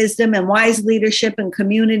elder wisdom and wise leadership and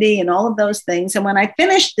community and all of those things. And when I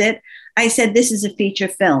finished it, I said, this is a feature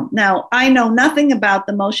film. Now, I know nothing about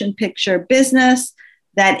the motion picture business,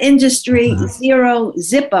 that industry, zero,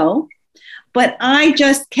 zippo. But I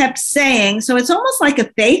just kept saying, so it's almost like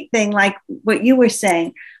a faith thing, like what you were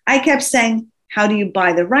saying. I kept saying, how do you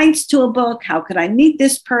buy the rights to a book? How could I meet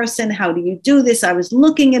this person? How do you do this? I was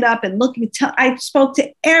looking it up and I spoke to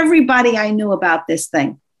everybody I knew about this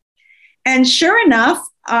thing. And sure enough,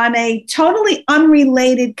 on a totally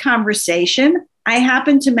unrelated conversation, I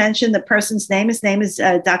happened to mention the person's name. His name is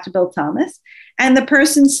Dr. Bill Thomas. And the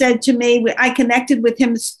person said to me, I connected with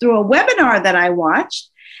him through a webinar that I watched.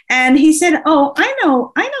 And he said, oh, I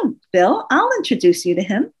know Bill. I'll introduce you to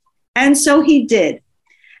him. And so he did.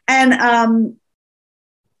 And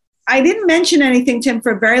I didn't mention anything to him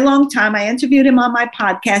for a very long time. I interviewed him on my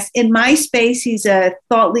podcast. In my space, he's a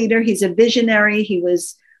thought leader. He's a visionary. He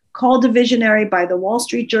was called a visionary by the Wall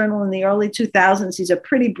Street Journal in the early 2000s. He's a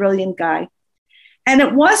pretty brilliant guy. And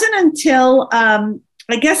it wasn't until, I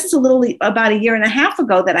guess it's about 1.5 years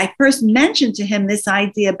ago, that I first mentioned to him this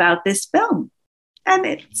idea about this film. And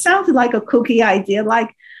it sounded like a kooky idea,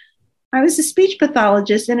 like I was a speech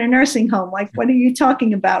pathologist in a nursing home. Like, what are you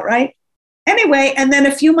talking about, right? Anyway, and then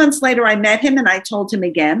a few months later, I met him and I told him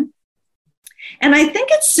again. And I think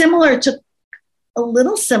it's a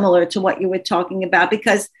little similar to what you were talking about,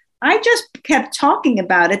 because I just kept talking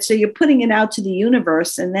about it. So you're putting it out to the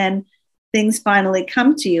universe and then things finally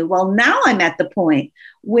come to you. Well, now I'm at the point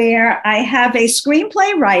where I have a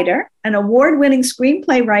screenplay writer, an award-winning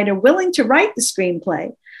screenplay writer willing to write the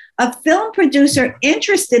screenplay, a film producer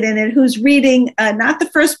interested in it who's reading not the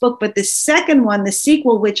first book, but the second one, the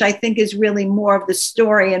sequel, which I think is really more of the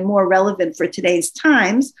story and more relevant for today's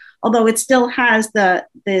times, although it still has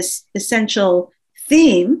this essential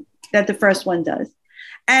theme that the first one does.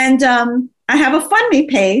 And I have a FundMe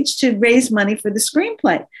page to raise money for the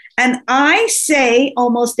screenplay. And I say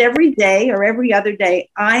almost every day or every other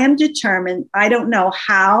day, I am determined, I don't know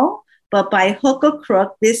how, but by hook or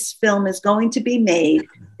crook, this film is going to be made,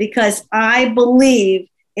 because I believe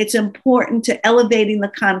it's important to elevating the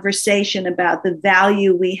conversation about the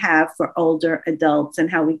value we have for older adults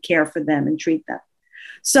and how we care for them and treat them.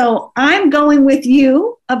 So I'm going with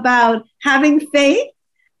you about having faith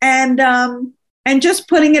and just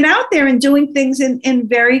putting it out there and doing things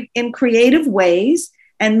in creative ways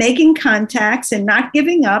and making contacts and not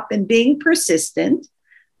giving up and being persistent,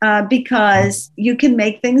 because you can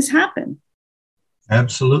make things happen.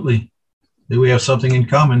 Absolutely. We have something in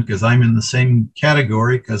common, because I'm in the same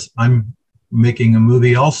category, because I'm making a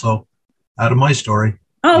movie also out of my story.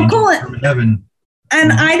 Oh, Angels cool. from Heaven.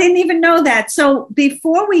 And I didn't even know that. So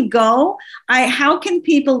before we go, how can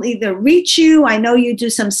people either reach you? I know you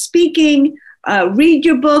do some speaking, read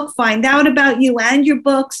your book, find out about you and your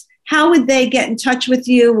books. How would they get in touch with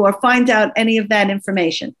you or find out any of that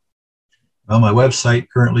information? Well, my website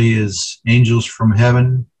currently is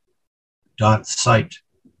angelsfromheaven.site,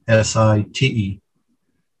 SITE.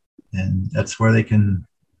 And that's where they can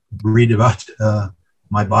read about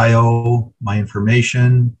my bio, my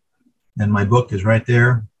information, and my book is right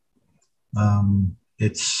there.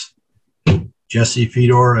 It's Jesse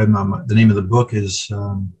Fedor, and the name of the book is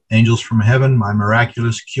Angels from Heaven, My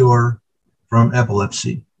Miraculous Cure from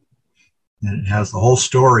Epilepsy. And it has the whole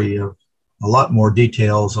story of a lot more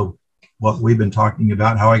details of what we've been talking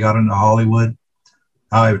about, how I got into Hollywood,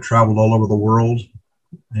 how I've traveled all over the world,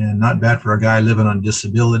 and not bad for a guy living on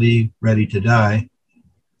disability, ready to die,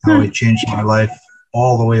 how it changed my life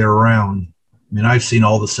all the way around. I mean, I've seen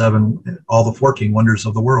all the 14 wonders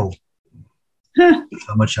of the world.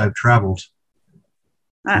 How much I've traveled.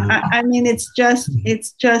 I mean, it's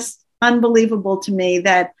just unbelievable to me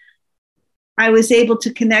that I was able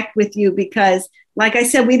to connect with you because, like I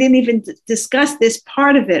said, we didn't even discuss this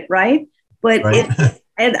part of it, right? But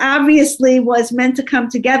it obviously was meant to come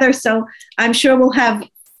together. So I'm sure we'll have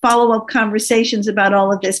follow-up conversations about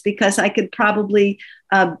all of this because I could probably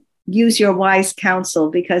use your wise counsel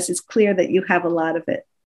because it's clear that you have a lot of it.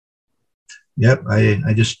 Yep,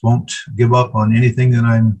 I just won't give up on anything that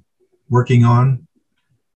I'm working on.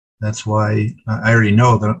 That's why I already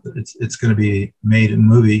know that it's going to be made a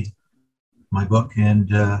movie, my book,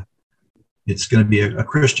 and it's going to be a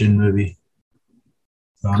Christian movie.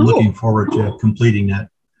 So I'm looking forward to completing that.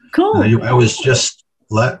 Cool. I was just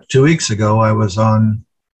 2 weeks ago. I was on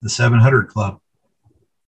the 700 Club.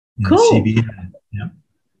 Cool. CBN. Yeah.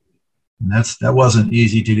 And that wasn't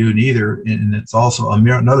easy to do neither. And it's also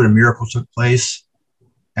another miracle took place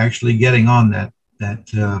actually getting on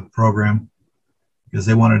that program because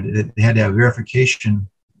they had to have verification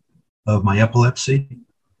of my epilepsy.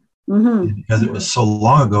 Mm-hmm. Because it was so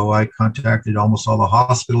long ago, I contacted almost all the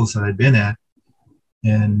hospitals that I'd been at,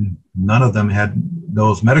 and none of them had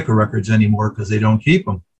those medical records anymore because they don't keep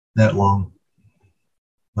them that long.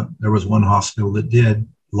 But there was one hospital that did,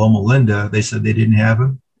 Loma Linda. They said they didn't have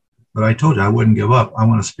them, but I told you I wouldn't give up. I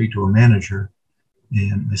want to speak to a manager,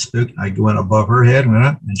 and I went above her head, went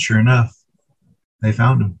up, and sure enough, they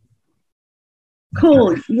found him.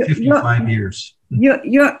 Cool. 55 years.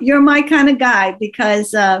 You're my kind of guy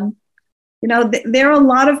because there are a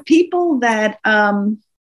lot of people that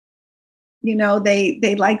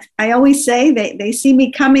they like. I always say they see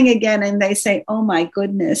me coming again and they say, "Oh my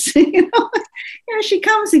goodness, here she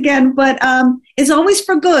comes again." But it's always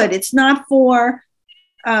for good. It's not for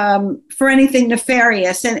anything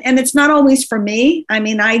nefarious, and it's not always for me. I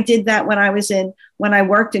mean, I did that when I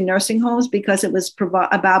worked in nursing homes because it was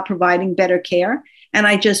about providing better care, and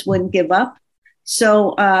I just wouldn't give up.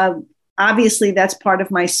 So obviously that's part of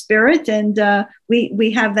my spirit, and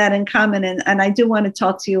we have that in common. And I do want to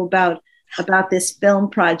talk to you about this film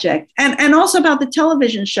project and also about the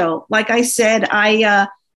television show. Like I said, I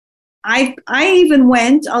even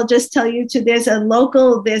went, I'll just tell you, there's an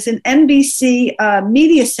NBC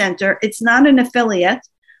media center. It's not an affiliate,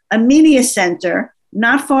 a media center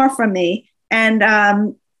not far from me.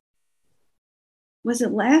 And was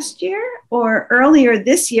it last year or earlier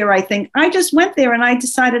this year? I think I just went there and I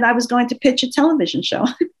decided I was going to pitch a television show.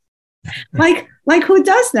 like who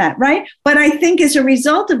does that, right? But I think as a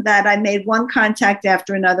result of that, I made one contact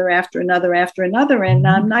after another, and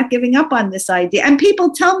I'm not giving up on this idea. And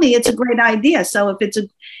people tell me it's a great idea. So if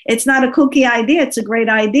it's not a kooky idea, it's a great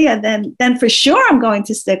idea, then for sure I'm going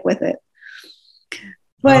to stick with it.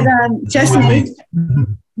 But Jesse,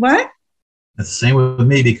 what? That's the same with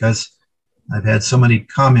me because I've had so many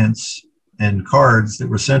comments and cards that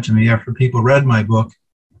were sent to me after people read my book.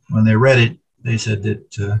 When they read it, they said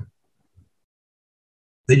that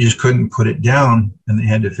they just couldn't put it down and they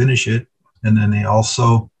had to finish it. And then they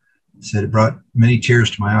also said it brought many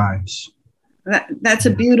tears to my eyes. That's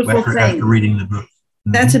a beautiful thing. After reading the book.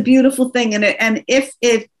 Mm-hmm. That's a beautiful thing. And if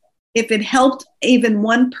it helped even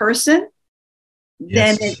one person,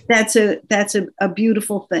 then that's a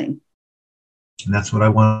beautiful thing. And that's what I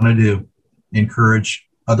want to do. Encourage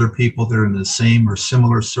other people that are in the same or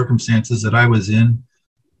similar circumstances that I was in.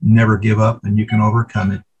 Never give up, and you can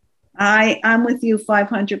overcome it. I'm with you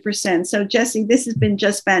 500%. So Jesse, this has been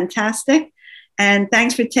just fantastic. And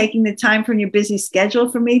thanks for taking the time from your busy schedule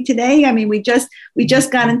for me today. I mean, we just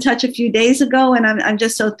got in touch a few days ago, and I'm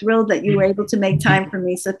just so thrilled that you were able to make time for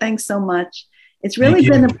me. So thanks so much. It's really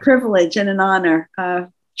been a privilege and an honor,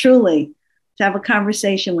 truly, to have a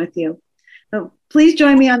conversation with you. So please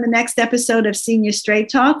join me on the next episode of Senior Straight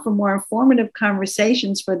Talk for more informative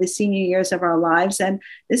conversations for the senior years of our lives. And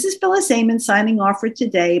this is Phyllis Amon signing off for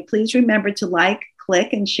today. Please remember to like,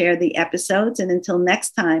 click, and share the episodes. And until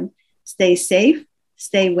next time, stay safe,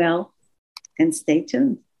 stay well, and stay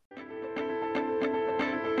tuned.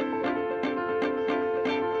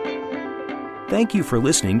 Thank you for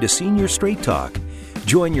listening to Senior Straight Talk.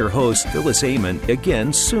 Join your host, Phyllis Amon,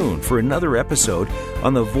 again soon for another episode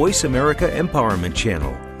on the Voice America Empowerment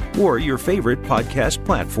Channel or your favorite podcast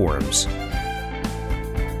platforms.